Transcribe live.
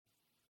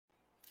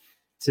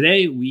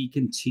Today, we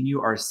continue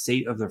our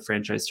State of the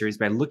Franchise series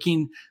by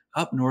looking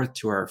up north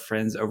to our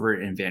friends over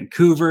in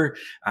Vancouver.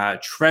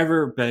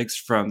 Trevor Beggs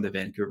from the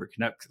Vancouver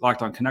Canucks,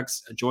 Locked On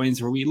Canucks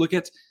joins, where we look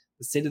at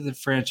the state of the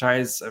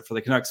franchise for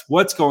the Canucks,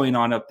 what's going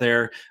on up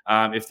there,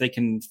 if they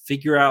can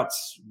figure out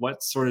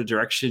what sort of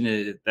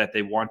direction that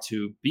they want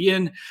to be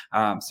in.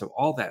 So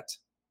all that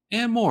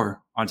and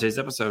more on today's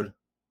episode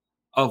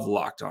of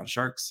Locked On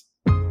Sharks.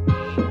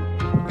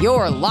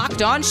 You're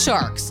Locked On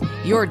Sharks,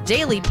 your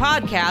daily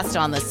podcast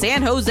on the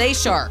San Jose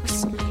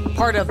Sharks.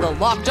 Part of the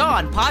Locked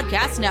On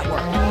Podcast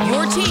Network,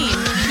 your team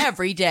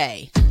every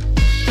day.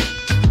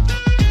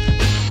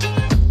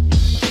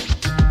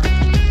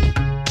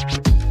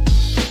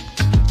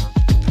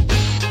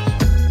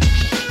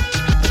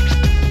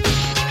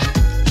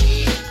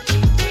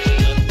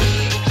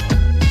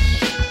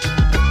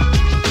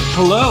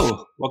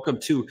 Hello, welcome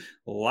to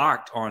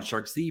Locked On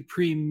Sharks, the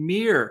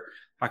premier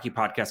hockey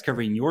podcast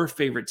covering your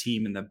favorite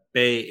team in the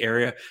Bay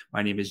Area.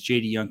 My name is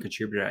JD Young,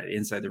 contributor at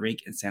Inside the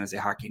Rink and San Jose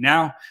Hockey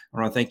Now. I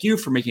want to thank you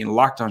for making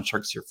Locked On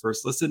Sharks your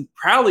first listen.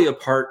 Proudly a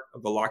part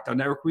of the Locked On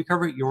Network, we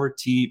cover your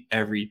team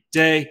every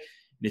day. And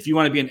if you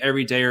want to be an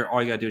everydayer,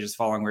 all you got to do is just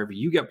follow wherever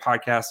you get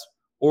podcasts,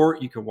 or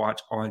you can watch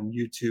on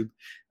YouTube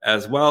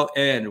as well.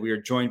 And we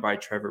are joined by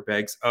Trevor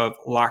Beggs of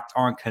Locked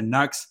On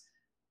Canucks.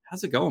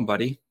 How's it going,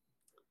 buddy?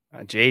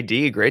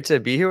 JD, great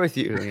to be here with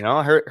you. You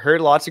know, heard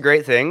lots of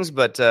great things,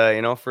 but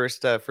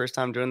first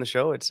time doing the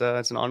show. It's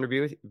an honor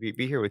to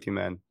be here with you,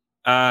 man.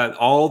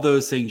 All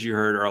those things you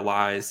heard are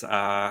lies.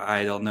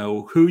 I don't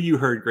know who you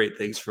heard great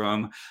things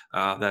from.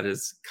 That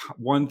is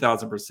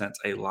 1,000%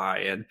 a lie.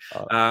 And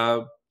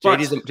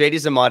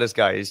JD's a modest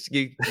guy.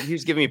 He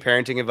was giving me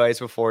parenting advice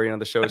before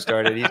the show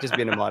started. He's just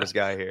being a modest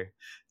guy here.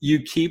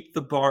 You keep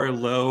the bar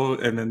low,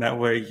 and then that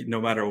way, no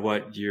matter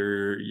what,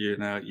 you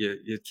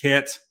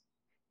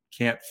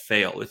can't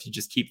fail if you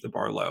just keep the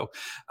bar low.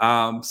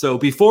 So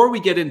before we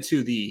get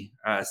into the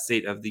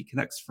state of the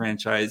Canucks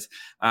franchise,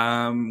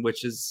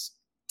 which is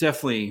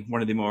definitely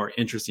one of the more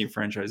interesting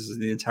franchises in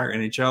the entire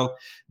NHL,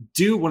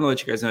 do want to let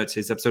you guys know that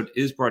today's episode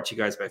is brought to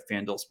you guys by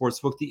FanDuel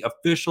Sportsbook, the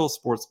official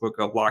sportsbook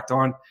of Locked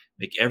On.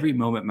 Make every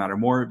moment matter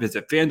more.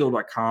 Visit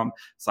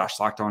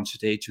FanDuel.com/LockedOn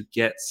today to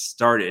get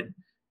started.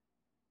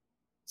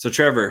 So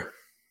Trevor,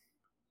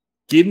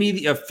 give me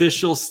the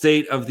official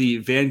state of the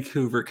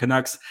Vancouver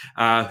Canucks,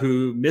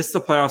 who missed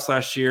the playoffs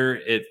last year.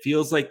 It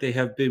feels like they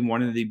have been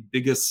one of the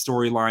biggest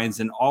storylines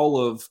in all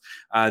of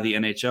the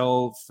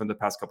NHL for the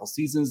past couple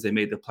seasons. They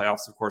made the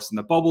playoffs, of course, in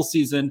the bubble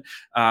season.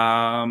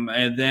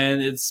 And then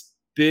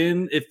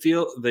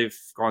they've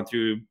gone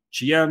through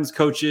GMs,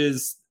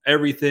 coaches,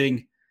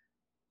 everything.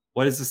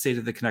 What is the state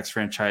of the Canucks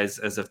franchise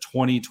as of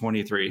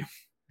 2023?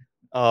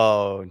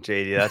 Oh,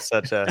 JD,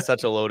 that's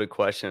such a loaded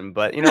question.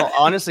 But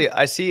honestly,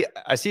 I see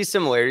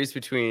similarities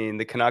between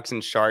the Canucks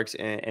and Sharks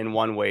in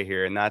one way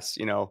here, and that's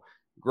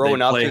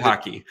growing up play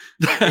hockey.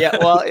 Yeah,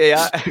 well,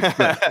 yeah.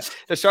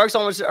 The Sharks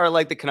almost are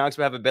like the Canucks,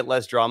 but have a bit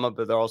less drama,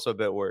 but they're also a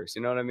bit worse.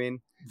 You know what I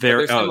mean?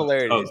 There's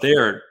similarities. They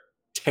are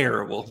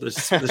terrible. The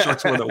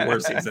Sharks are one of the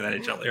worst things in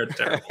NHL. They're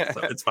terrible,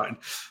 so it's fine.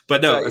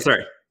 But no,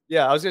 sorry.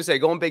 Yeah, I was gonna say,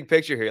 going big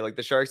picture here, like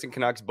the Sharks and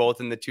Canucks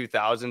both in the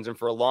 2000s, and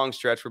for a long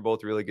stretch, were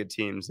both really good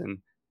teams. And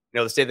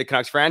the state of the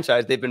Canucks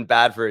franchise, they've been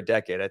bad for a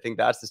decade. I think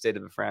that's the state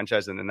of the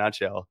franchise in a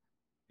nutshell.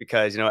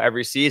 Because,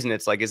 every season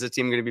it's like, is this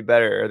team going to be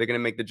better? Are they going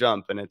to make the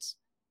jump? And it's,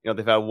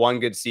 they've had one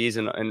good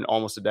season in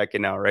almost a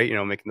decade now, right?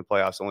 Making the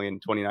playoffs only in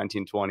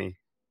 2019-20.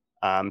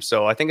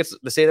 So I think it's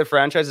the state of the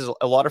franchise is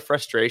a lot of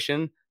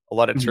frustration, a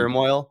lot of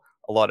turmoil,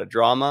 a lot of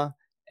drama.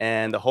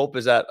 And the hope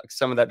is that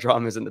some of that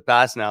drama is in the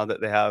past now, that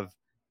they have,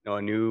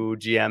 a new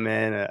GM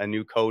in, a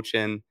new coach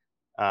in.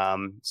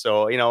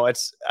 So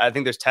I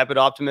think there's tepid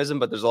optimism,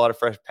 but there's a lot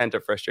of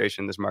pent-up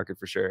frustration in this market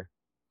for sure.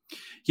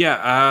 Yeah,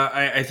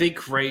 I think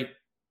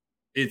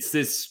it's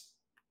this.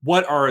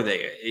 What are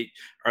they?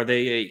 Are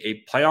they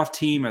a playoff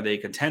team? Are they a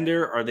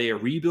contender? Are they a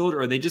rebuild?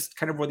 Or are they just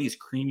kind of one of these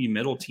creamy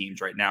middle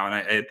teams right now?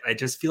 And I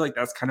just feel like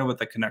that's kind of what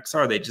the Canucks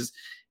are. They just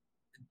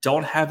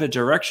don't have a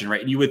direction, right?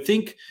 And you would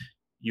think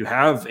you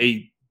have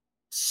a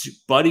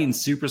budding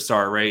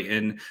superstar, right?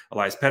 In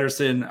Elias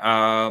Pettersson,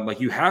 like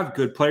you have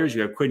good players.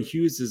 You have Quinn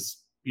Hughes is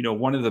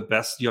one of the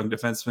best young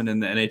defensemen in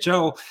the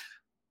NHL.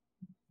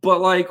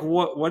 But like,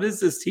 what is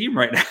this team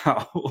right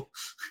now?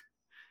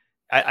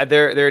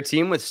 They're a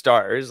team with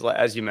stars,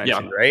 as you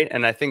mentioned, right?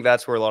 And I think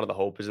that's where a lot of the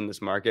hope is in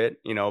this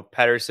market.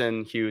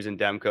 Pettersson, Hughes, and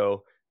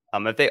Demko.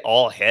 If they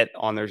all hit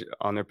on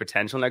their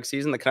potential next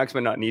season, the Canucks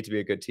might not need to be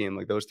a good team.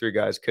 Like those three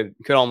guys could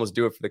almost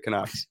do it for the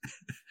Canucks.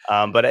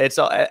 But it's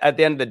at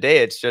the end of the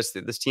day, it's just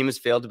that this team has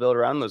failed to build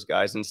around those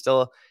guys, and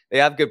still they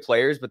have good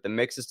players, but the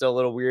mix is still a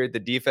little weird. The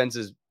defense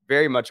is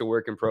very much a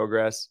work in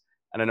progress.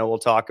 And I know we'll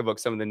talk about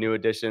some of the new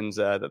additions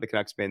that the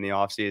Canucks made in the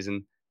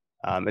offseason.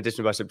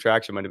 Addition by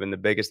subtraction might have been the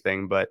biggest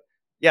thing, but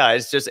yeah,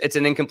 it's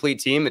an incomplete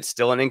team. It's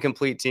still an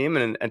incomplete team.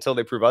 And until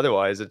they prove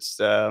otherwise, it's,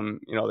 they're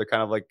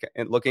kind of like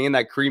looking in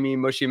that creamy,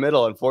 mushy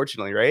middle,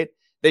 unfortunately, right?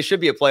 They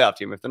should be a playoff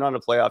team. If they're not a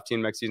playoff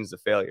team, next season's a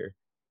failure.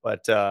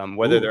 But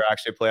whether they're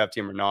actually a playoff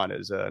team or not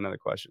is another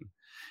question.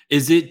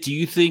 Do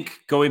you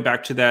think going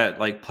back to that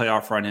like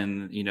playoff run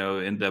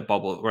in the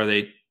bubble where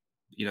they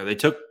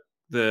took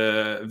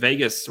the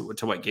Vegas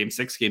to what, game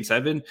 6, game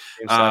 7?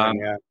 Game 7,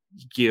 yeah.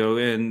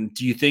 And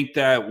do you think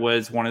that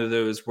was one of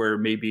those where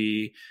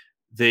maybe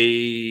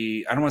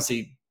I don't want to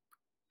say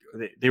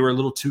they were a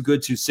little too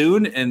good too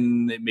soon,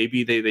 and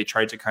maybe they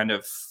tried to kind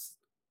of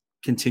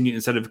continue,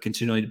 instead of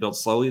continuing to build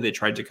slowly, they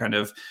tried to kind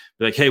of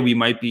be like, hey, we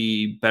might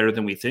be better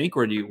than we think?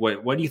 Or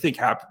what do you think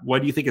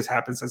has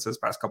happened since those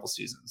past couple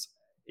seasons?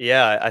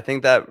 Yeah, I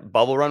think that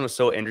bubble run was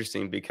so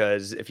interesting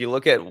because if you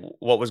look at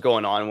what was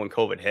going on when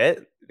COVID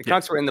hit, the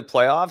Canucks were in the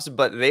playoffs,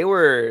 but they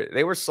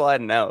were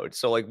sliding out.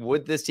 So like,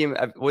 would that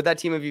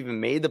team have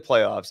even made the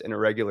playoffs in a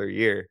regular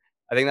year?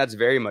 I think that's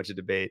very much a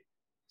debate.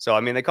 So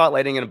I mean, they caught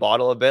lightning in a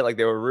bottle a bit. Like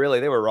they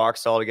were rock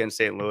solid against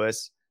St.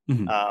 Louis.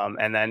 Mm-hmm.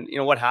 And then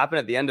what happened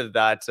at the end of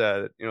that,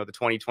 the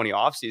 2020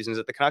 off season is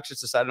that the Canucks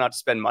just decided not to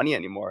spend money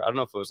anymore. I don't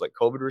know if it was like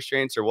COVID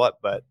restraints or what,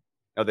 but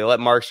they let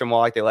Markstrom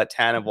walk, they let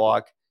Tanev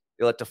walk.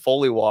 They let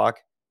Toffoli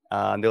walk,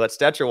 they let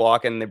Stetcher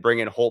walk, and they bring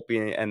in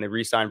Holtby and they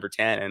re-sign for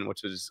Tannen,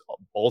 which was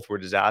both were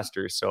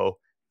disasters. So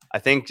I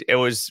think it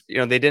was,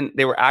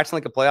 they were acting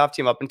like a playoff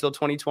team up until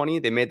 2020.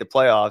 They made the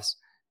playoffs,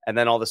 and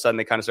then all of a sudden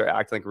they kind of started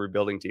acting like a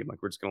rebuilding team.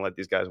 Like we're just going to let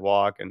these guys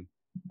walk, and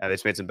they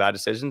just made some bad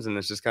decisions, and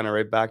it's just kind of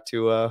right back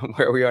to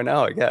where we are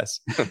now, I guess.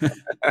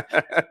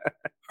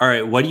 All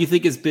right, what do you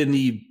think has been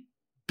the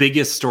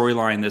biggest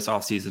storyline this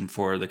offseason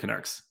for the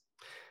Canucks?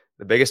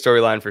 The biggest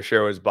storyline for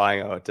sure was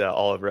buying out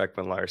Oliver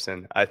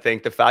Ekman-Larsson. I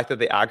think the fact that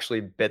they actually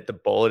bit the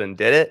bullet and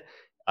did it,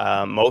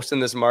 most in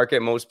this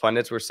market, most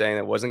pundits were saying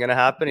it wasn't going to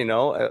happen.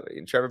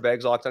 Trevor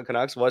Beggs, Locked On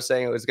Canucks, was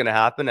saying it was going to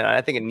happen, and I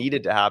think it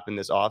needed to happen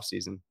this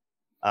offseason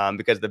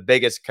because the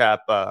biggest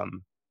cap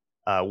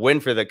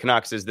win for the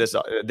Canucks is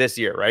this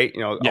year, right?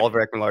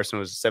 Oliver Ekman-Larsson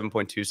was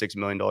 $7.26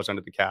 million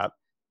under the cap.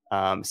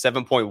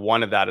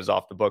 7.1 of that is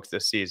off the books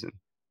this season.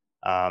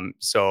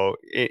 So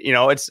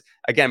it's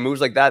again moves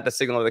like that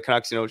signal of the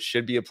Canucks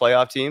should be a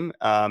playoff team.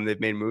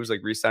 They've made moves like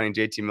re-signing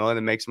JT Miller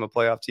that makes them a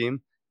playoff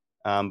team.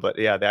 But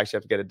yeah, they actually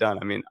have to get it done.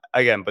 I mean,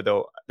 again, but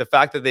though the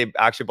fact that they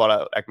actually bought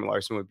out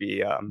Ekman-Larsson would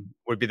be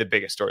the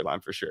biggest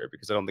storyline for sure,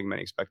 because I don't think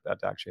many expect that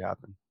to actually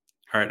happen.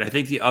 All right, I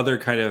think the other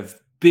kind of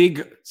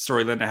big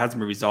storyline that hasn't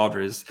been resolved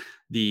is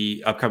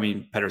the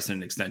upcoming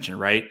Pettersson extension,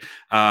 right?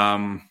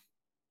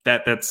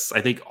 That's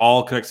I think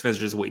all Canucks fans are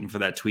just waiting for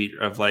that tweet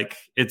of like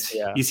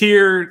he's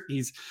here,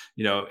 he's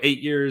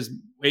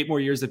 8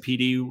 more years of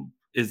PD.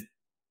 Do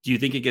you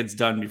think it gets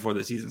done before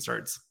the season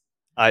starts?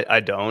 I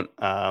don't.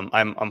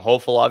 I'm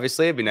hopeful.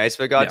 Obviously, it'd be nice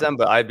if it got done,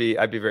 but I'd be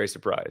very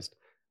surprised.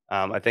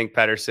 I think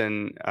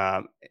Pettersson.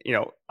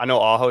 I know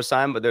Aho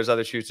signed, but there's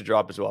other shoes to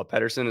drop as well.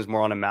 Pettersson is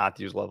more on a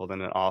Matthews level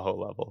than an Aho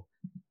level.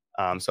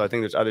 So I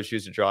think there's other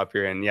shoes to drop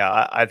here, and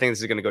I think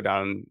this is going to go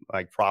down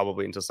like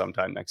probably until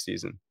sometime next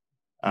season.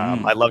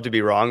 I'd love to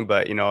be wrong,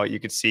 but you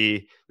could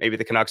see maybe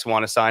the Canucks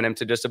want to sign him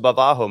to just above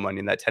Aho money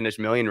in that 10-ish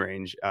million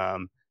range.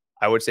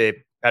 I would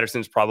say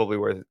Pettersson's probably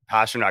worth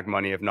Pastrnak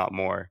money, if not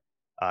more,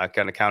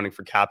 kind of counting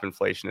for cap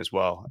inflation as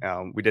well.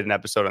 We did an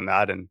episode on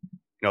that, and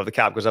if the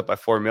cap goes up by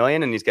 $4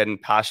 million and he's getting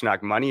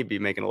Pastrnak money, he'd be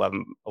making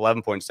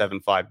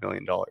 $11.75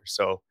 million.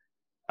 So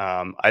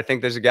I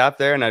think there's a gap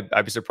there, and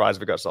I'd be surprised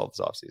if it got solved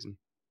this offseason.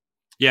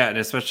 Yeah, and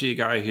especially a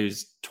guy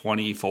who's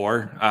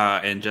 24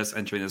 and just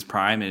entering his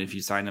prime. And if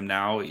you sign him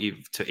now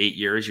to 8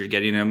 years, you're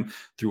getting him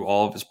through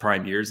all of his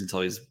prime years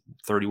until he's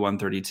 31,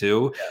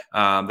 32.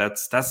 Yeah.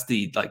 That's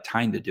the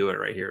time to do it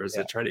right here, is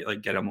to try to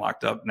get him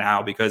locked up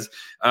now, because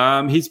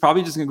he's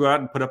probably just going to go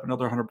out and put up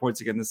another 100 points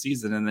again this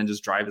season and then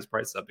just drive his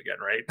price up again,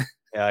 right?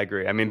 Yeah, I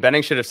agree. I mean,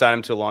 Benning should have signed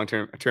him to a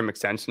long-term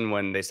extension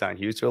when they signed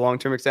Hughes to a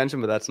long-term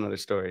extension, but that's another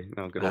story.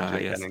 Good old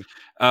Jake Benning.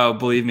 Oh,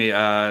 believe me,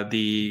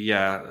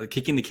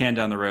 kicking the can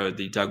down the road,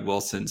 the Doug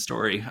Wilson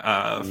story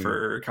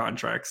for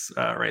contracts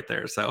right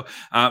there. So,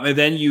 and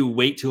then you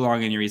wait too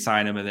long and you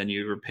re-sign him, and then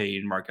you were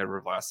paying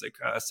Mark-Edward Vlasic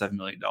 $7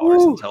 million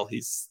until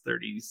he's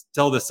 30,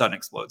 till the sun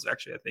explodes,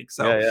 actually, I think.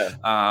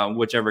 So,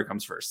 whichever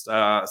comes first.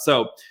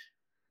 So,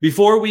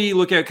 before we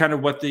look at kind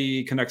of what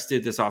the Canucks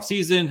did this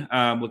offseason,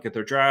 look at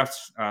their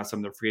draft, some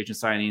of their free agent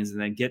signings, and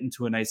then get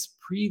into a nice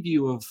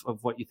preview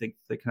of what you think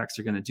the Canucks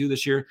are going to do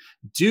this year,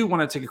 do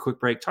want to take a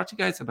quick break, talk to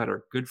you guys about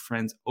our good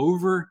friends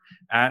over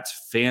at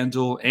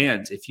FanDuel.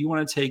 And if you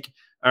want to take,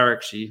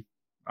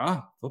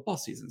 football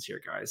season's here,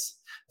 guys.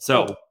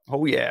 So,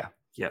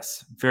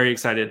 yes, very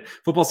excited.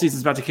 Football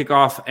season's about to kick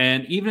off.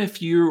 And even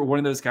if you're one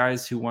of those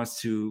guys who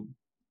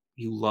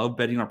you love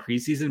betting on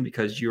preseason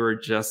because you're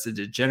just a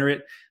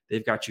degenerate,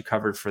 they've got you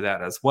covered for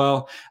that as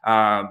well.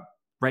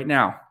 Right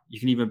now, you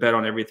can even bet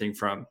on everything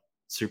from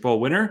Super Bowl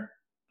winner,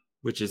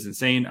 which is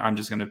insane. I'm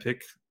just going to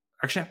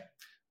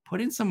put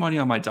in some money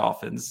on my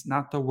Dolphins.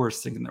 Not the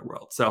worst thing in the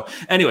world. So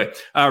anyway,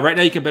 right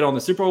now you can bet on the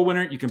Super Bowl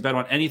winner. You can bet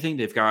on anything.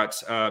 They've got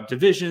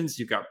divisions.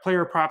 You've got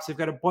player props. They've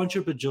got a bunch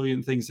of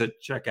bajillion things to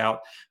check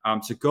out.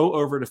 So go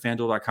over to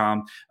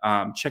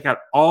FanDuel.com. Check out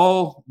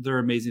all their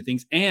amazing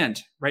things.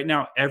 And right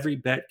now, every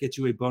bet gets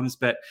you a bonus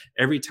bet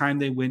every time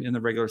they win in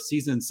the regular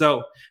season.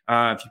 So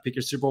if you pick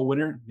your Super Bowl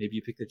winner, maybe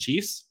you pick the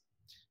Chiefs.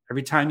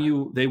 every time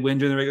they win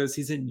during the regular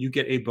season, you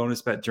get a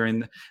bonus bet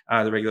during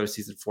the regular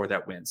season for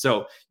that win.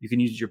 So you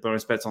can use your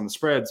bonus bets on the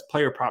spreads,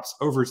 player props,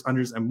 overs,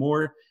 unders, and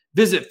more.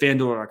 Visit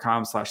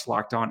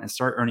FanDuel.com/lockedon and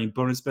start earning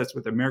bonus bets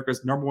with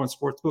America's #1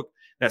 sportsbook.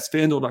 That's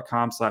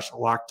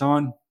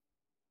FanDuel.com/lockedon.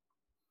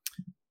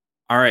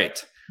 All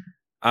right.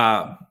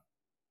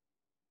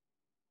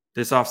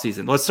 This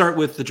offseason, let's start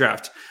with the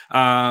draft.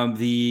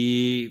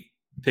 The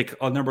pick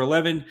on number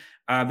 11,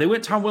 they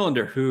went Tom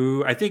Willander,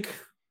 who I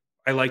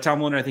like Tom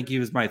Willander. I think he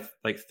was my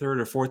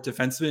third or fourth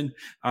defenseman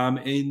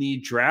in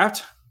the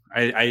draft.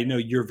 I know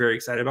you're very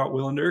excited about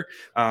Willander.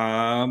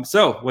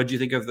 So what do you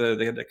think of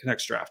the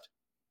Canucks draft?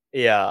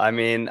 Yeah, I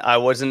mean, I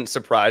wasn't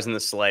surprised in the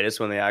slightest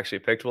when they actually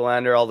picked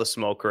Willander. All the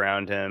smoke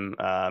around him,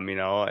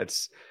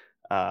 it's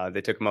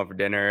they took him out for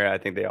dinner. I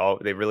think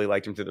they really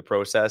liked him through the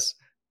process.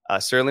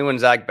 Certainly when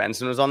Zach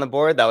Benson was on the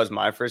board, that was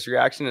my first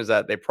reaction, is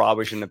that they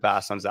probably shouldn't have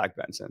passed on Zach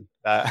Benson.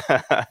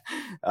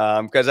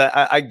 Because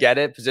I get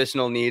it,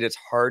 positional need. It's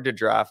hard to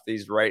draft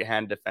these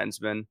right-hand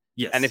defensemen.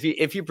 Yes. And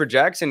if he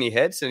projects and he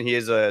hits and he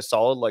is a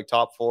solid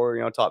top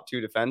 4, top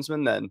 2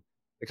 defenseman, then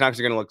the Canucks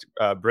are going to look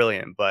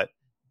brilliant. But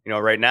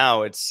right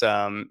now it's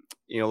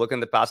looking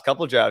at the past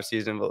couple of draft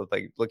seasons with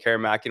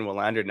Lekharemaki and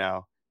Willander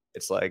now.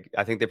 It's I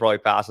think they probably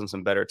passed on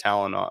some better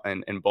talent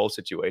in both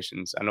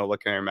situations. I know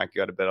Lekharemaki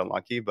got a bit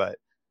unlucky, but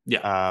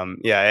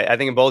I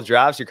think in both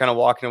drafts you're kind of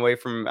walking away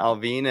from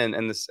Alvin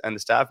and the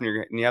staff,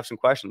 and you have some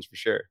questions for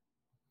sure.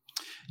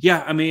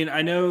 Yeah, I mean,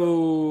 I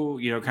know,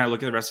 kind of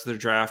look at the rest of the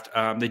draft.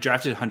 They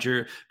drafted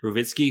Hunter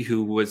Brovitsky,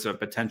 who was a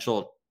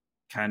potential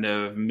kind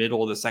of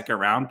middle of the second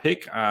round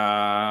pick.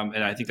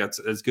 And I think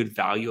that's good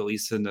value, at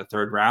least in the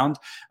third round.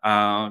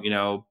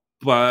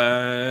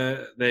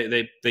 But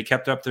they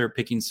kept up their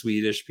picking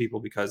Swedish people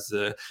because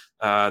the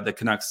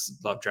Canucks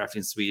love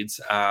drafting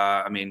Swedes.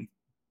 I mean,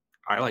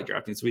 I like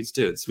drafting Swedes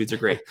too. The Swedes are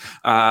great.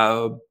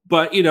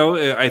 But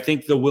I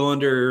think the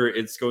Willander,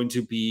 it's going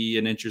to be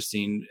an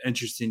interesting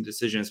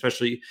decision,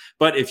 especially.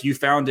 But if you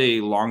found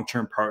a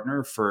long-term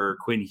partner for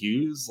Quinn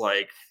Hughes,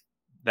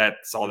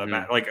 that's all that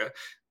matters.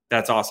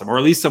 That's awesome. Or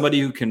at least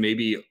somebody who can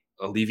maybe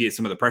alleviate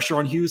some of the pressure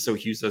on Hughes, so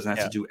Hughes doesn't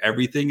have to do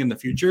everything in the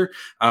future.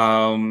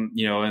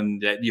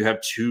 And that you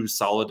have two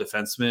solid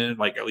defensemen,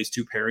 at least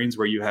two pairings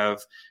where you have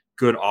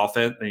good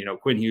offense.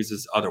 Quinn Hughes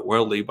is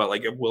otherworldly, but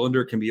if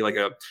Willander can be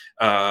a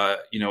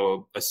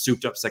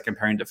souped up second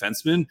pairing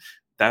defenseman,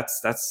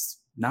 that's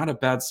not a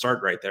bad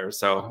start right there.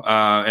 So,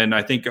 and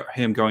I think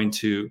him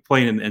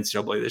playing in the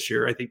NCAA this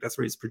year, I think that's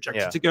where he's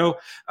projected to go.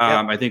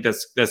 I think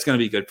that's going to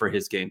be good for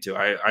his game too.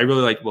 I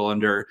really like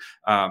Willander.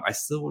 I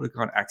still would have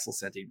gone Axel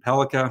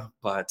Sandin-Pellikka,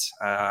 but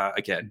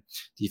again,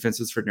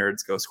 defenses for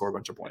nerds, go score a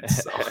bunch of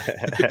points. So.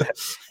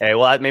 Hey,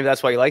 well, maybe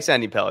that's why you like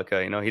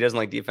Sandin-Pellikka. He doesn't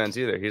like defense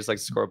either. He just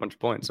likes to score a bunch of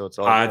points. So it's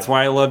all. That's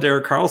why I loved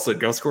Erik Karlsson.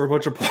 Go score a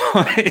bunch of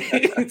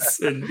points,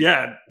 and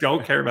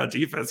don't care about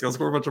defense. Go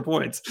score a bunch of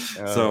points.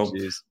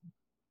 Geez.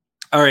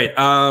 All right.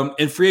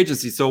 In free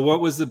agency. So how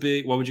would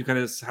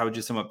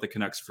you sum up the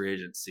Canucks free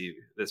agency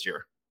this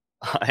year?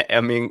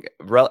 I mean,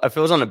 if it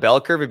was on a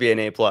bell curve, it'd be an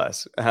A+,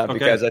 because I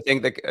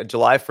think that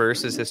July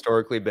 1st has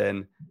historically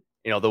been,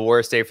 the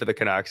worst day for the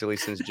Canucks, at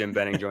least since Jim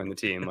Benning joined the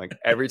team.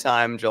 Every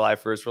time July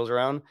 1st rolls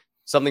around,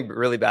 something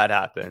really bad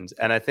happens.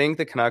 And I think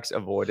the Canucks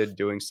avoided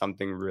doing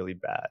something really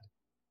bad.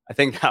 I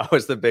think that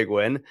was the big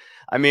win.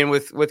 I mean,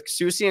 with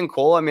Soucy and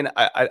Cole, I mean,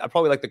 I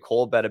probably like the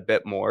Cole bet a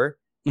bit more.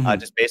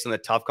 Just based on the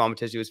tough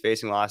competition he was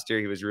facing last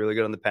year. He was really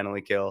good on the penalty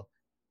kill.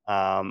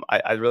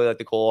 I really like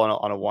the Cole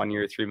on a 1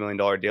 year, $3 million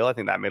deal. I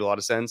think that made a lot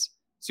of sense.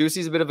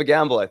 Soucy's a bit of a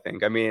gamble, I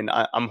think. I mean,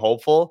 I'm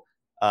hopeful.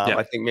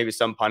 I think maybe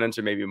some pundits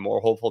are maybe more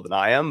hopeful than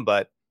I am,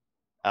 but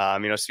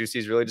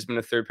Soucy's really just been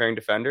a third pairing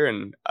defender.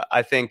 And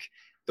I think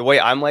the way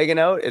I'm laying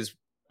out is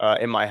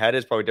in my head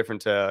is probably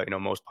different to,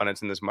 most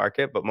pundits in this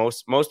market, but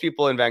most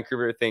people in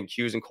Vancouver think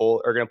Hughes and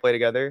Cole are going to play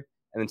together,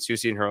 and then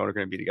Soucy and Herron are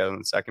going to be together in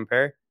the second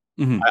pair.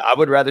 I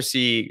would rather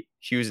see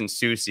Hughes and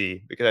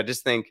Soucy, because I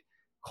just think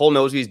Cole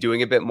knows he's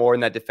doing a bit more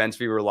in that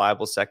defensively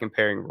reliable second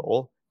pairing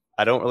role.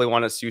 I don't really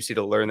want Soucy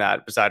to learn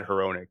that beside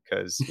Hronek,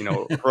 because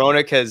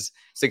Hronek has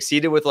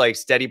succeeded with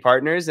steady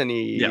partners, and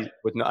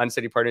with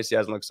unsteady partners he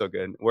hasn't looked so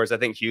good. Whereas I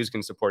think Hughes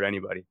can support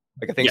anybody.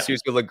 I think Soucy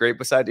could look great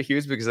beside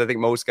Hughes, because I think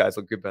most guys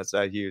look good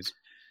beside Hughes.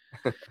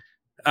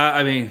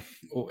 I mean,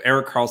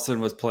 Erik Karlsson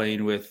was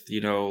playing with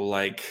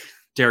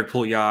Derek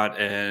Pouliot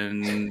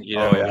and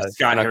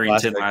Scott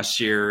Harrington last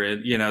year,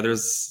 and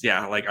there's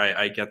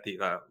I get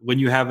the when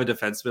you have a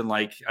defenseman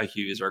like a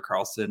Hughes or a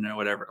Karlsson or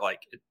whatever,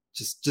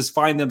 just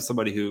find them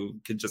somebody who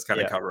can just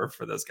kind of cover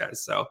for those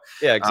guys. So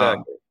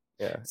exactly.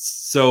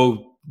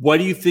 So what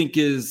do you think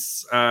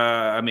is?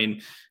 I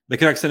mean, the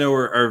Canucks I know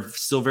are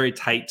still very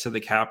tight to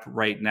the cap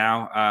right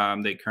now.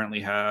 They currently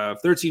have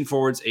 13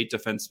 forwards, 8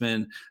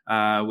 defensemen,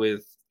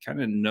 with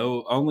kind of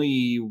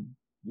only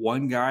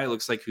one guy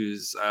looks like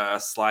who's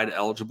slide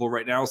eligible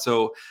right now.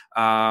 So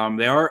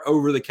they are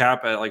over the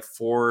cap at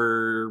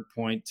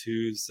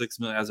 $4.26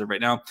 million as of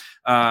right now,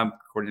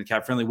 according to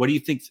Cap Friendly. What do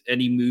you think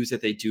any moves that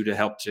they do to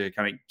help to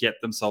kind of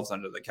get themselves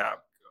under the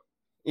cap?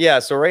 Yeah,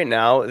 so right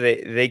now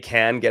they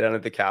can get under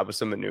the cap with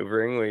some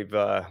maneuvering. We've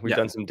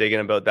done some digging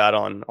about that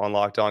on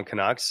Locked On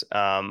Canucks.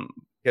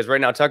 Because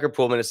right now Tucker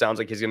Poolman, it sounds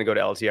like he's going to go to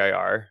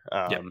LTIR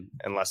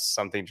unless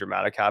something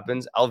dramatic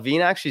happens.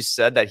 Alvin actually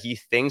said that he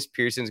thinks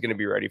Pearson's going to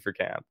be ready for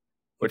camp,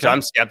 which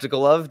I'm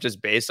skeptical of,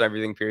 just based on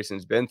everything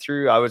Pearson's been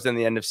through. I was in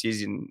the end of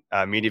season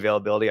media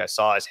availability. I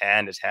saw his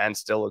hand. His hand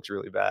still looks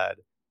really bad.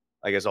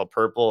 Like it's all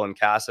purple and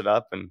casted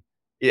up. And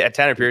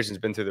Tanner Pearson's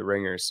been through the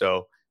ringer,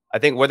 so. I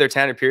think whether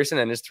Tanner Pearson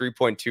and his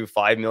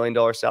 $3.25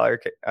 million salary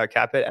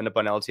cap hit end up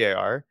on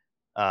LTIR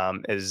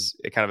is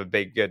kind of a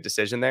big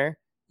decision there.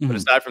 Mm-hmm. But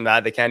aside from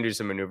that, they can do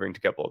some maneuvering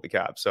to get below the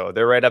cap. So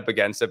they're right up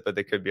against it, but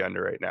they could be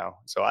under right now.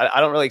 So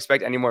I don't really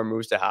expect any more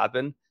moves to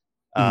happen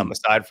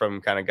aside from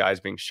kind of guys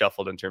being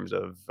shuffled in terms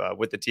of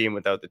with the team,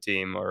 without the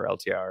team, or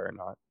LTIR or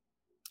not.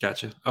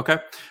 Gotcha. Okay.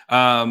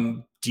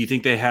 Do you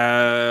think they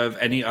have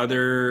any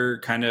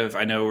other kind of,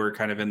 I know we're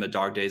kind of in the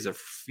dog days of,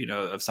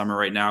 of summer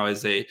right now,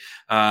 is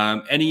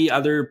any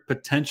other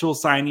potential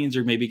signings,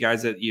 or maybe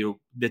guys that you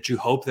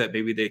hope that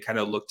maybe they kind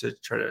of look to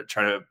try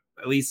to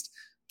at least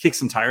kick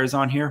some tires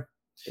on here?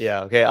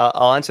 Yeah. Okay.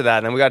 I'll answer that.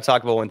 And then we got to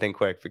talk about one thing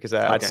quick, because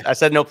I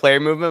said no player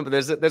movement,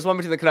 but there's one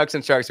between the Canucks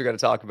and Sharks we got to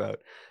talk about.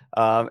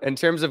 In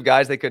terms of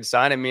guys they could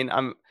sign, I mean,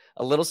 I'm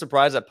a little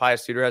surprised that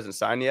Pius Suter hasn't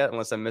signed yet,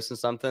 unless I'm missing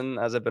something.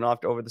 Has it been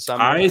off over the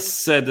summer? I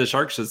said the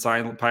Sharks should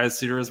sign Pius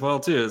Suter as well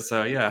too.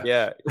 So yeah.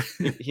 Yeah.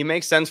 He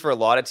makes sense for a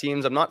lot of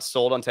teams. I'm not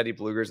sold on Teddy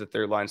Bluger as a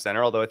third line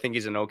center, although I think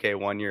he's an okay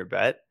 1-year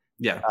bet.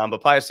 Yeah. But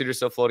Pius Suter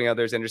still floating out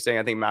there is interesting.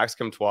 I think Max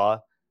Comtois.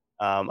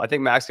 I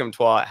think Max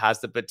Comtois has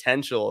the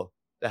potential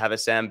to have a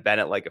Sam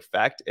Bennett-like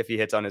effect if he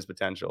hits on his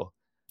potential.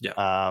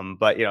 Yeah.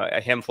 But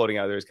him floating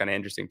out there is kind of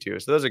interesting too.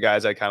 So those are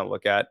guys I kind of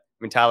look at.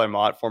 I mean, Tyler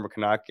Mott, former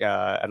Canuck.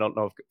 I don't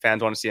know if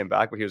fans want to see him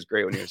back, but he was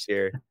great when he was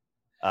here.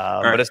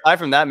 But aside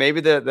from that,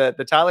 maybe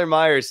the Tyler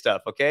Myers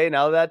stuff. Okay,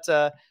 now that's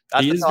the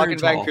talk in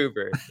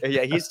Vancouver.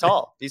 Yeah, he's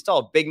tall. He's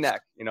tall, big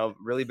neck.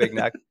 Really big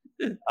neck.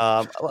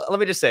 Let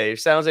me just say,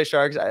 San Jose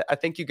Sharks. I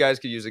think you guys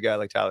could use a guy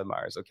like Tyler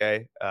Myers.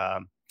 Okay,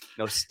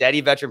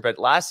 steady veteran. But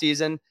last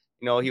season,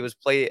 he was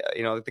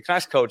the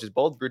Canucks coaches,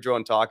 both Boudreau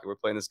and Tucker, were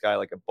playing this guy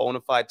like a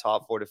bona fide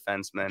top 4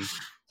 defenseman,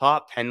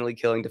 top penalty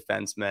killing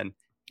defenseman.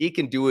 He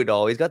can do it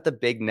all. He's got the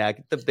big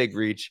neck, the big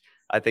reach.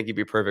 I think he'd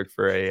be perfect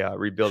for a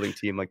rebuilding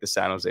team like the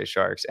San Jose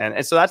Sharks.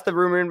 And so that's the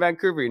rumor in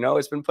Vancouver.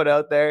 It's been put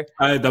out there.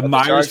 The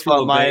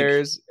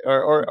Myers,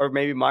 or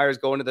maybe Myers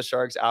going to the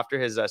Sharks after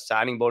his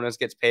signing bonus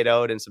gets paid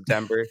out in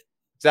September.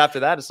 Because after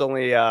that, it's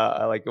only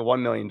like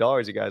 $1 million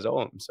you guys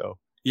owe him. So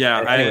yeah,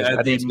 anyways,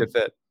 I think it's a good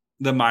fit.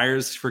 The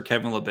Myers for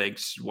Kevin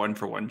Labank's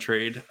 1-for-1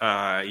 trade.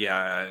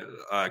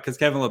 Because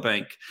Kevin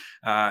Labanc,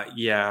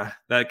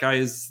 that guy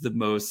is the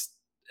most.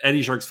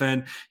 Any Sharks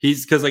fan,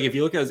 he's because if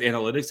you look at his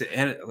analytics,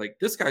 and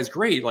this guy's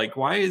great.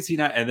 Why is he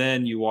not? And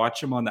then you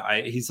watch him on the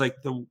eye. He's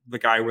like the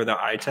guy where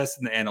the eye test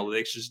and the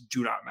analytics just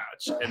do not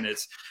match. And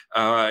it's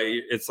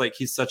like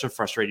he's such a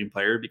frustrating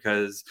player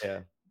because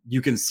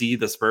you can see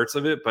the spurts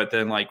of it, but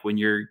then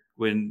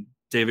when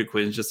David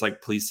Quinn's just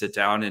please sit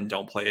down and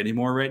don't play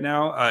anymore right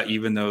now,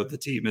 even though the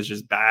team is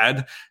just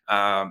bad.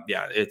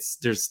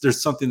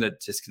 There's something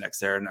that disconnects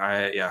there, and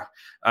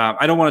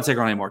I don't want to take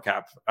on any more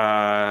cap.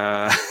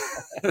 And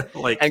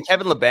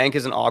Kevin Labanc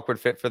is an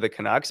awkward fit for the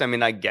Canucks. I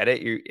mean, I get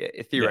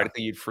it.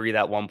 Theoretically, you'd free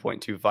that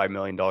 $1.25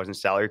 million in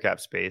salary cap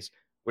space,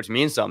 which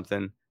means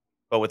something.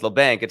 But with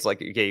Labanc, it's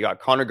you got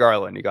Connor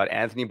Garland, you got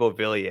Anthony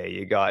Beauvillier,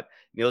 you got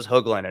Niels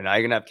Höglander. Now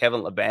you're gonna have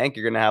Kevin Labanc.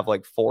 You're gonna have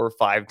 4,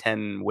 5,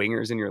 10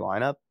 wingers in your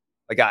lineup.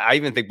 I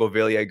even think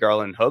Beauvillier,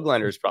 Garland,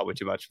 Höglander is probably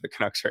too much for the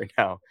Canucks right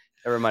now.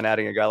 Never mind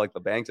adding a guy like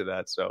Labanc to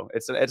that. So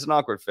it's an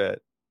awkward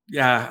fit.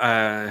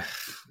 Yeah,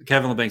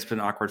 Kevin Labanc's been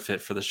an awkward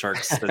fit for the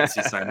Sharks since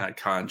he signed that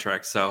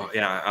contract. So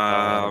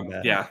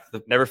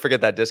never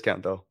forget that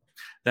discount though.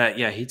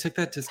 He took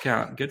that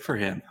discount. Good for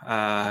him.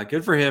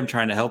 Good for him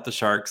trying to help the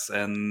Sharks,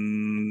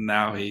 and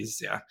now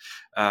he's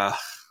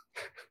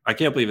I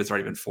can't believe it's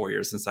already been 4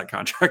 years since that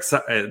contract.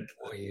 4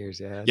 years,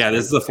 yeah. Yeah,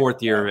 this is the 4th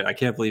year of it. I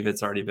can't believe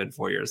it's already been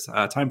 4 years.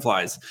 Time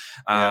flies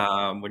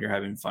when you're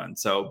having fun.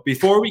 So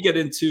before we get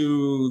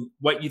into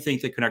what you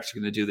think the Canucks are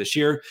going to do this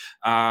year,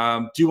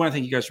 do want to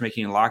thank you guys for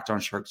making Locked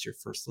On Sharks your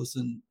first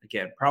listen.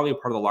 Again, probably a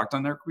part of the Locked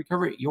On Network. We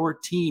cover your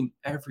team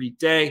every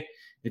day.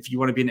 If you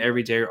want to be an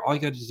everydayer, all you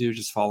got to do is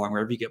just follow along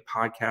wherever you get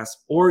podcasts,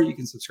 or you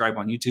can subscribe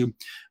on YouTube.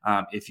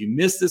 If you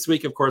missed this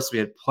week, of course, we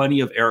had plenty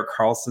of Erik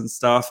Karlsson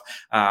stuff.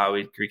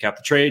 We recapped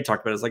the trade,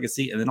 talked about his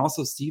legacy, and then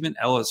also Stephen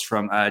Ellis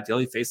from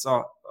Daily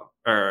Faceoff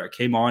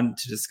came on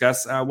to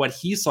discuss what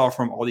he saw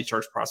from all these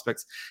Sharks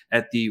prospects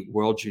at the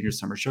World Junior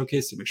Summer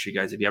Showcase. So make sure you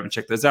guys, if you haven't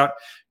checked those out,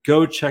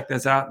 go check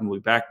those out, and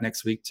we'll be back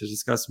next week to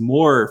discuss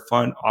more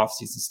fun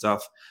off-season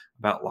stuff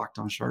about Locked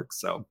On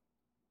Sharks. So,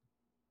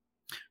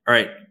 all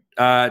right.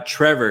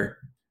 Trevor,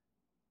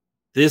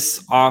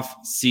 this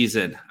off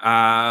season,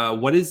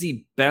 what is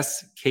the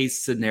best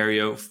case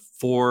scenario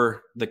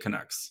for the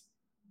Canucks?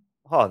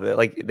 Oh,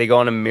 they go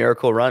on a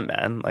miracle run,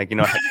 man. Like,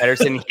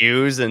 Pedersen,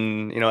 Hughes,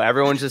 and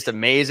everyone's just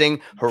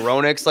amazing.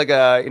 Hronik's like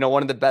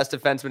one of the best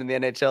defensemen in the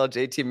NHL.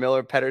 JT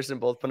Miller, Pedersen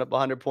both put up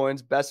 100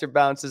 points. Besser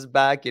bounces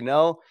back.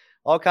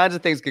 All kinds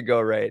of things could go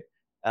right.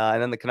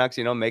 And then the Canucks,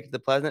 make it to the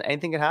playoffs.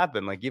 Anything could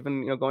happen. Like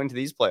even going to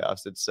these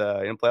playoffs, it's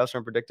playoffs are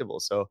unpredictable.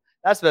 So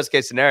that's the best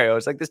case scenario.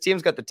 It's like this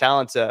team's got the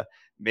talent to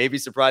maybe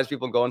surprise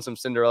people and go on some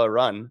Cinderella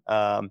run.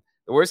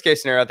 The worst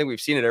case scenario, I think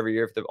we've seen it every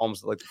year for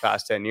almost like the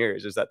past 10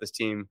 years, is that this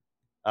team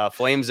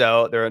flames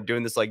out. They're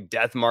doing this like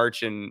death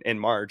march in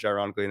March,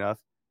 ironically enough.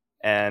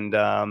 And,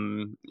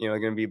 they're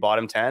going to be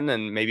bottom 10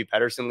 and maybe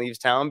Pedersen leaves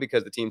town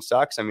because the team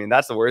sucks. I mean,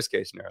 that's the worst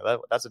case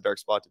scenario. That's a dark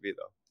spot to be,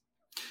 though.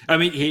 I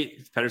mean,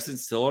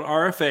 Pedersen's still an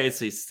RFA,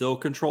 so he still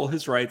control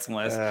his rights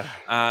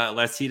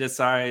unless he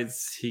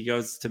decides he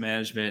goes to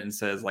management and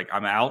says like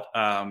I'm out.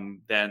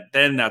 Then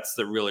that's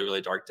the really,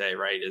 really dark day,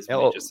 right? Is when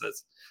he just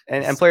says.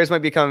 And players might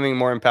be becoming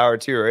more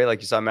empowered too, right?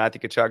 Like you saw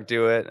Matthew Tkachuk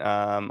do it.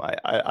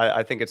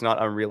 I think it's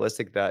not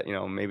unrealistic that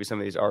maybe some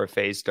of these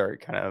RFAs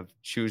start kind of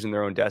choosing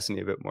their own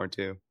destiny a bit more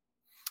too.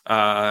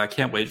 I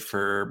can't wait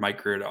for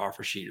Mike Greer to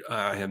offer sheet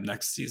him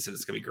next season.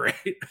 It's gonna be great.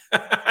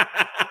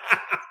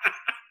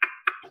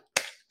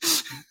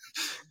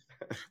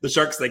 The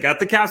Sharks, they got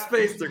the cap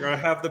space. They're gonna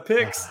have the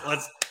picks.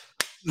 Let's.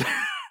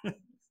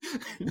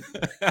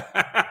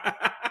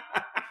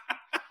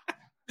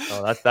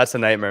 Oh, that's a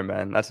nightmare,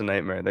 man. That's a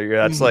nightmare.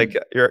 That's like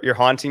you're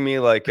haunting me.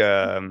 Like,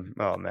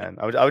 oh man,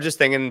 I was just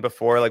thinking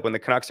before, like when the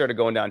Canucks started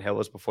going downhill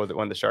was before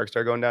when the Sharks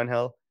started going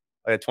downhill.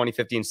 Like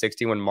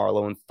 2015-16 when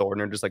Marleau and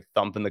Thornton are just like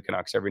thumping the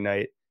Canucks every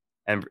night,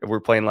 and we're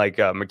playing like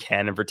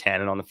McCann and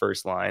Virtanen on the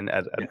first line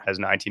as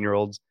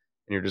 19-year-olds,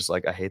 and you're just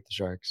like, I hate the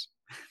Sharks.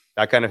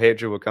 That kind of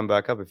hatred will come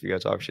back up if you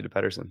guys offer shit to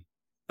Pedersen.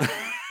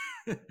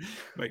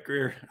 Mike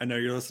Greer, I know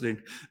you're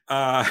listening.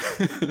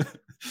 Alvian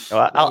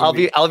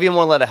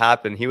won't let it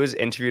happen. He was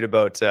interviewed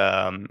about,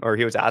 or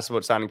he was asked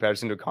about signing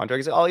Pedersen to a contract.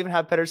 He said, I'll even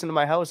have Pedersen in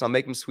my house. I'll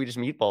make him Swedish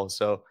meatballs.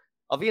 So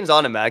Alvian's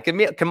on it, man.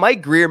 Can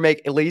Mike Greer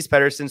make at least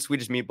Pedersen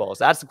Swedish meatballs?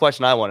 That's the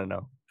question I want to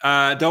know.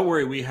 Don't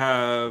worry. We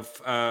have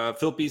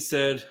Phil B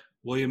said,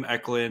 William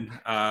Eklund,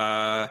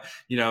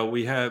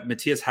 we have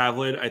Matthias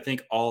Havlid. I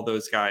think all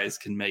those guys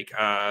can make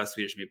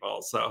Swedish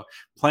meatballs. So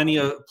plenty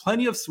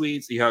of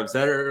Swedes. You have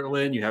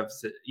Zetterlund.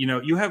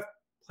 You have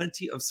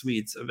plenty of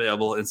Swedes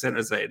available in San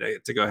Jose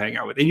to go hang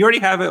out with. And you already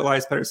have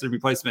Elias Pettersson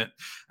replacement.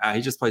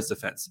 He just plays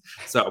defense.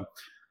 So,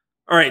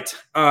 all right.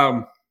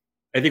 I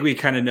think we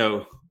kind of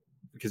know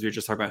because we were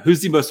just talking about who's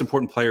the most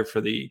important player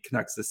for the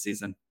Canucks this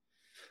season.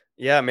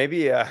 Yeah,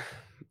 maybe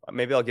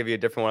I'll give you a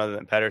different one other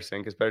than Pedersen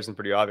because Pedersen's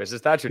pretty obvious.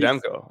 It's Thatcher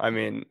Demko. I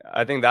mean,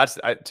 I think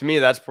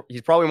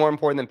he's probably more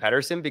important than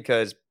Pedersen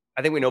because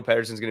I think we know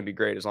Pedersen's going to be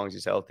great as long as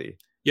he's healthy.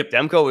 Yep.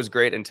 Demko was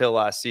great until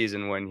last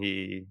season when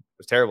he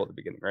was terrible at the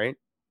beginning, right?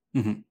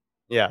 Mm-hmm.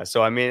 Yeah.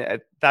 So, I mean,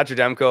 Thatcher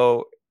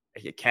Demko,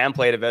 he can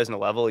play at a Vezina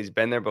level. He's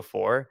been there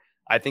before.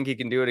 I think he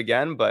can do it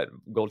again, but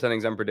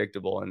goaltending's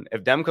unpredictable. And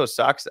if Demko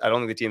sucks, I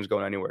don't think the team's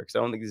going anywhere because I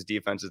don't think his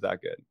defense is that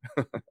good.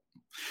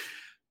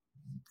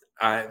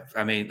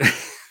 I mean,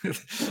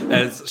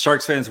 as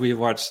Sharks fans, we have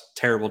watched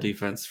terrible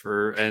defense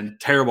and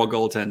terrible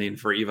goaltending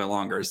for even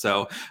longer.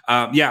 So,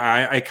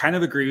 I kind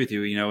of agree with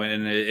you,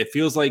 and it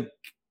feels like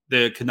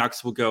the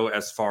Canucks will go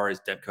as far as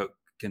Demko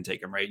can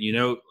take them, right?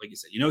 Like you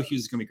said, Hughes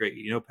is going to be great.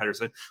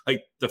 Pedersen,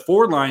 like the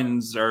forward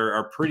lines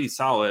are pretty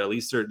solid. At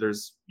least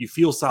you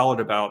feel solid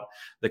about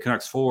the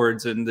Canucks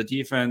forwards and the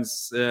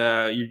defense.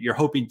 You're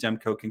hoping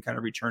Demko can kind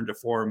of return to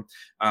form.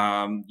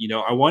 I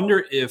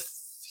wonder if,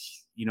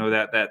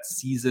 that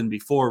season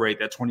before, right,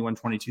 that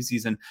 21-22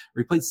 season,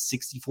 where he played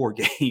 64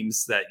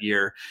 games that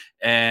year.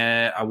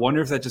 And I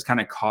wonder if that just kind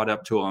of caught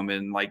up to him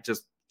and like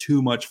just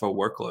too much of a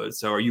workload.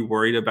 So are you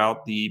worried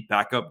about the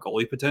backup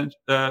goalie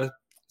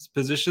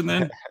position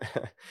then?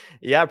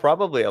 Yeah,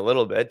 probably a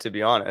little bit, to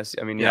be honest.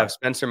 I mean, you have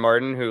Spencer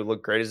Martin, who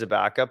looked great as a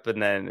backup. And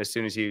then as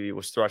soon as he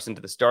was thrust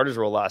into the starters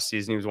role last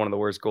season, he was one of the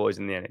worst goalies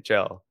in the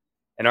NHL.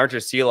 And Archer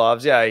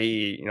Seelovs,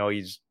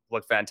 he's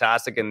looked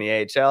fantastic in the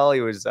AHL.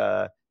 He was,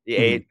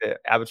 the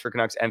Abbotsford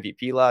Canucks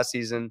MVP last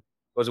season,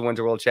 goes to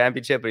Winter World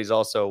Championship, but he's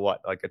also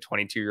like a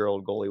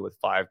 22-year-old goalie with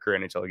 5 career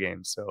NHL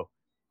games. So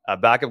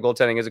backup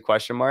goaltending is a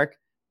question mark.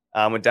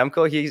 With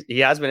Demko, he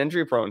has been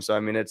injury prone. So, I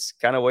mean, it's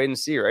kind of wait and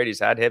see, right? He's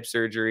had hip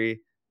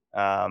surgery.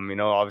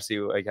 Obviously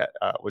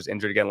was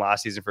injured again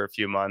last season for a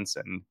few months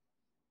and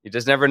you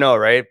just never know,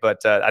 right?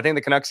 But I think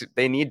the Canucks,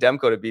 they need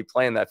Demko to be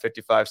playing that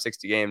 55,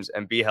 60 games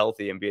and be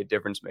healthy and be a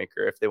difference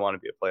maker if they want to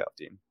be a playoff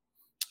team.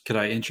 Could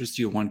I interest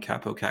you in one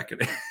Capo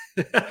Kakinen?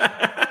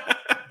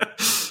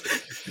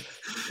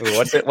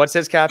 What's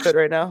his cap hit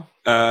right now?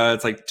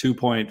 It's like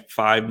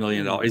 $2.5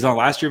 million. He's on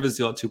last year of his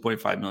deal at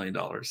 $2.5 million.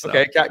 So.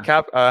 Okay,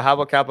 how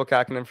about Capo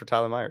Kakinen for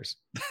Tyler Myers?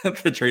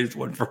 The trade is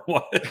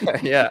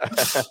 1-for-1. Yeah.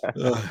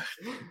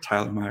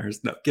 Tyler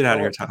Myers. No, get out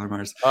of here, Tyler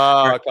Myers.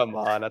 Oh, come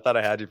on. I thought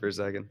I had you for a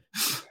second.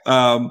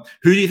 Who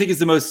do you think is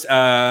the most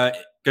going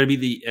to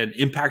be an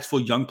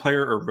impactful young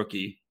player or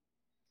rookie?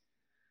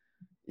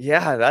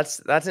 Yeah, that's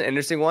an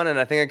interesting one, and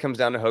I think it comes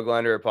down to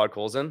Höglander or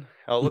Podkolzin.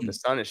 Oh, look, the Mhm.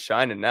 sun is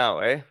shining now,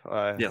 eh?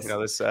 Yes.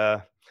 This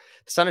the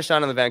sun is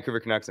shining on the Vancouver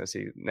Canucks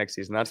next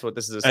season. That's what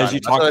this is a As sign you of.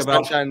 That's why talked the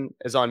about, sunshine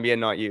is on me and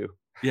not you.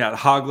 yeah,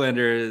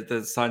 Hoglander,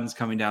 the sun's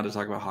coming down to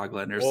talk about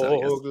Hoglander.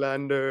 So yes.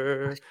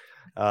 Höglander.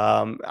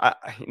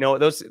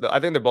 Those. I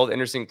think they're both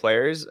interesting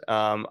players.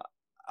 I,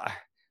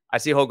 I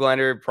see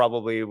Höglander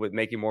probably with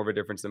making more of a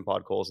difference than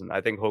Podkolzin.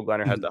 I think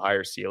Höglander has Mhm. the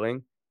higher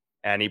ceiling,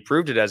 and he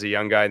proved it as a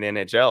young guy in the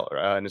NHL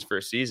in his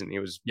first season. He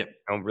was Yep.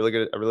 a really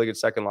good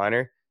second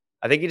liner.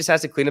 I think he just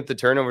has to clean up the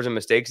turnovers and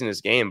mistakes in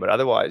his game, but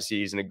otherwise,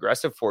 he's an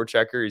aggressive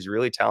forechecker. He's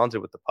really talented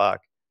with the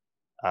puck.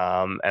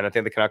 And I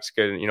think the Canucks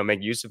could,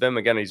 make use of him.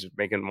 Again, he's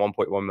making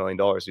 $1.1 million.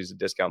 He's a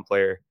discount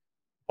player.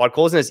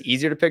 Podkolzin is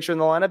easier to picture in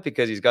the lineup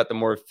because he's got the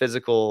more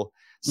physical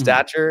Mhm.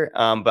 stature.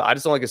 But I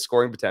just don't like his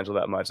scoring potential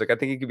that much. Like, I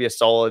think he could be a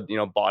solid,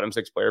 bottom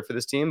six player for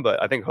this team.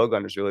 But I think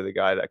Höglander is really the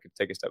guy that could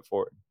take a step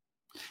forward.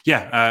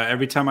 Yeah,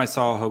 every time I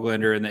saw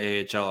Höglander in the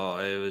AHL,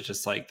 it was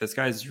just like, this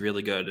guy's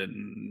really good,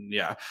 and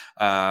yeah,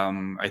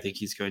 I think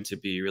he's going to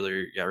be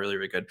really, really,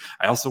 really good.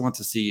 I also want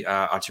to see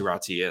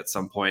Aturati at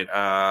some point.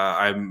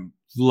 I'm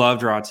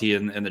loved Rati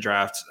in the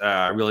draft.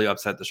 Really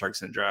upset the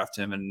Sharks didn't draft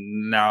him,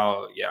 and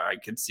now, yeah, I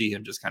could see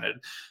him just kind of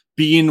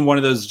being one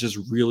of those just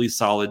really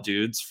solid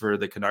dudes for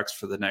the Canucks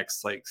for the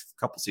next like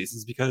couple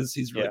seasons because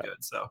he's really Yeah.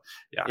 good. So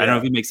yeah, I don't Yeah. know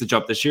if he makes the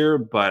jump this year,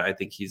 but I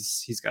think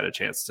he's got a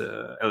chance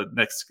to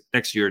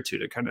next year or two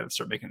to kind of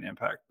start making an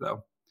impact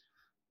though.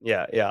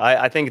 Yeah, yeah.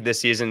 I think this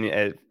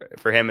season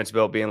for him, it's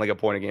about being like a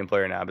point a game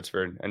player in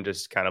Abbotsford and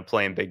just kind of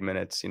playing big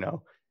minutes.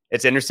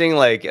 It's interesting.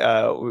 Like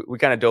we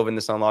kind of dove in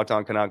this on Locked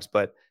On Canucks,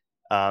 but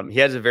he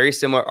has a very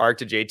similar arc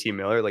to JT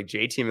Miller. Like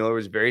JT Miller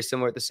was very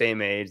similar at the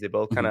same age. They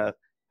both kind Mhm. of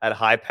had a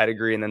high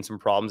pedigree and then some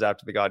problems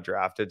after they got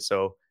drafted.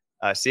 So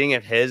seeing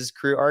if his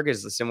career arc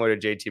is similar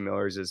to JT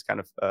Miller's is kind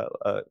of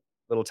a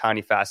little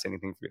tiny fascinating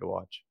thing for you to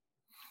watch.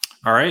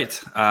 All right,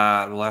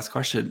 the last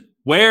question: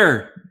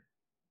 where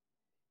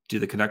do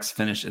the Canucks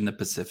finish in the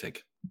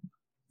Pacific?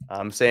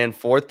 I'm saying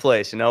fourth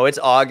place. It's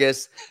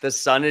August. The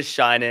sun is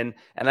shining.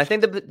 And I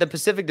think the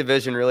Pacific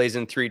Division really is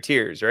in three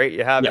tiers, right?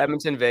 You have Yeah,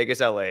 Edmonton, Vegas,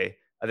 LA.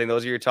 I think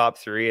those are your top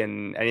three.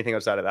 And anything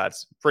outside of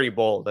that's pretty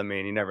bold. I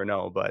mean, you never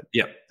know, but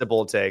yeah. it's a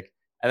bold take.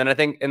 And then I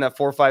think in that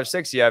 4, 5,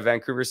 6, you have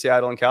Vancouver,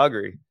 Seattle, and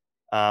Calgary.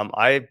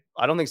 I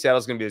don't think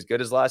Seattle's going to be as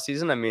good as last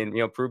season. I mean,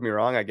 prove me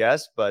wrong, I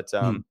guess. But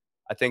Mhm.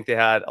 I think they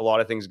had a lot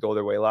of things go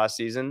their way last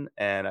season.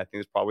 And I think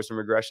there's probably some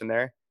regression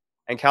there.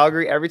 And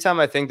Calgary, every time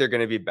I think they're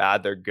going to be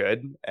bad, they're good,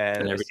 and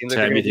And it every seems like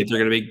they're time going you to be think they're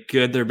bad. going to be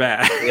good, they're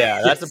bad.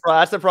 Yeah, that's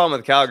the problem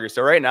with Calgary.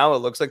 So right now, it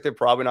looks like they're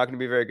probably not going to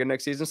be very good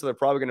next season. So they're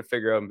probably going to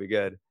figure out and be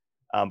good.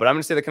 But I'm going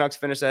to say the Canucks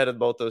finish ahead of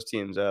both those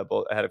teams,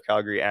 both ahead of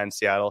Calgary and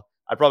Seattle.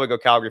 I'd probably go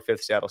Calgary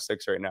 5th, Seattle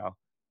 6th right now,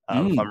 if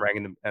I'm Mm.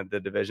 ranking the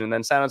division. And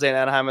then San Jose and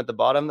Anaheim at the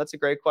bottom. That's a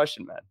great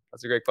question, man.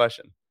 That's a great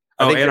question.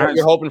 I Oh, think Anaheim's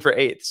you're hoping for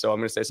 8th, so I'm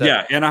going to say 7th.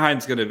 Yeah,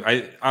 Anaheim's gonna.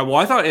 I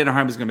thought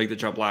Anaheim was gonna make the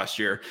jump last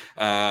year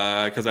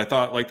because I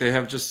thought like they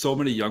have just so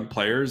many young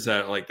players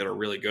that are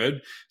really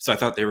good. So I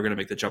thought they were gonna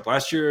make the jump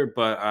last year,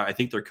 but I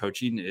think their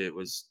coaching it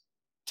was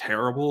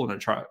terrible.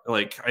 And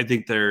I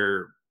think they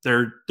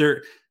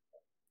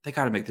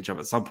got to make the jump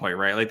at some point,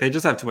 right? Like they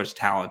just have too much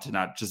talent to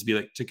not just be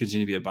like to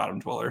continue to be a bottom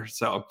dweller.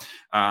 So,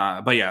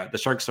 but yeah, the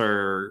Sharks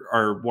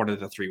are one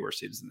of the three worst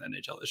teams in the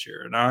NHL this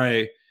year, and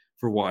I,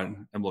 for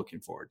one, am looking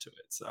forward to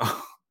it. So.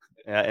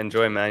 Yeah,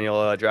 enjoy, man.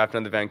 You'll draft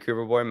another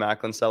Vancouver boy,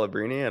 Macklin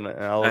Celebrini, and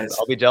I'll As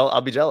be jealous. I'll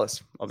be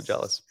jealous. I'll be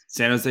jealous.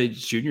 San Jose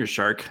Junior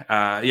Shark.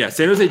 Yeah,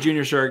 San Jose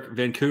Junior Shark,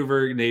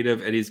 Vancouver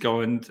native, and he's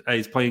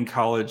playing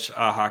college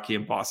hockey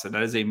in Boston.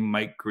 That is a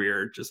Mike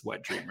Greer just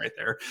wet dream right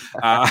there.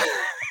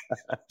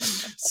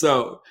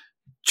 So,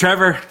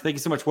 Trevor, thank you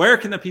so much. Where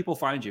can the people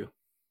find you?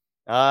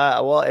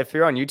 Well, if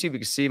you're on YouTube, you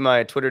can see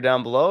my Twitter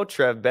down below,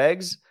 Trev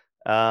Beggs.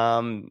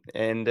 And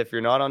if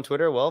you're not on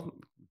Twitter, well,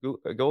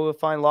 go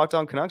find Locked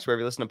On Canucks wherever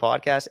you listen to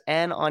podcasts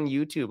and on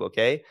YouTube.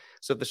 Okay.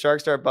 So if the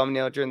Sharks start bumming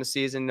you out during the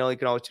season, you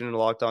can always tune in to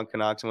Locked On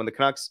Canucks. And when the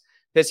Canucks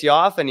piss you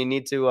off and you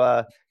need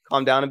to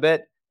calm down a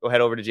bit, go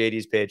head over to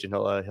JD's page and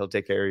he'll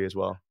take care of you as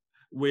well.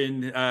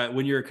 When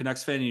you're a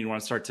Canucks fan and you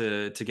want to start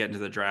to get into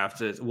the draft,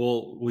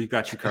 we've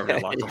got you covered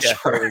at Locked On Yeah,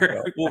 Shark.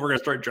 We're going to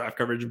start draft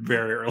coverage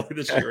very early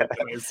this year,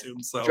 I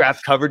assume. So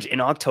draft coverage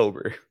in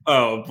October.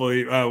 Oh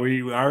boy,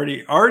 we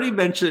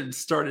already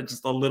started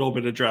just a little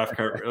bit of draft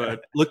cover,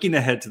 looking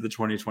ahead to the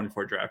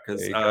 2024 draft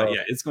because yeah,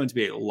 it's going to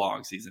be a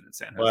long season in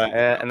San Jose.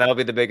 Well, and that'll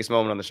be the biggest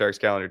moment on the Sharks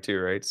calendar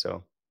too, right?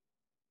 So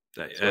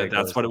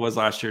that's what it was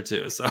last year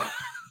too. So,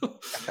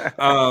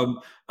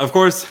 of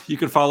course, you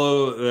can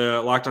follow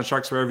the Locked On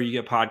Sharks wherever you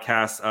get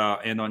podcasts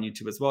and on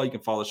YouTube as well. You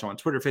can follow the show on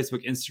Twitter,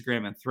 Facebook,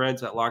 Instagram, and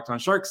Threads at Locked On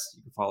Sharks.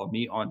 You can follow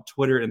me on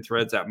Twitter and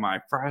Threads at My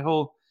Fry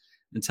Hole.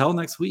 Until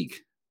next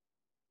week,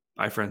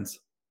 bye,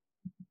 friends.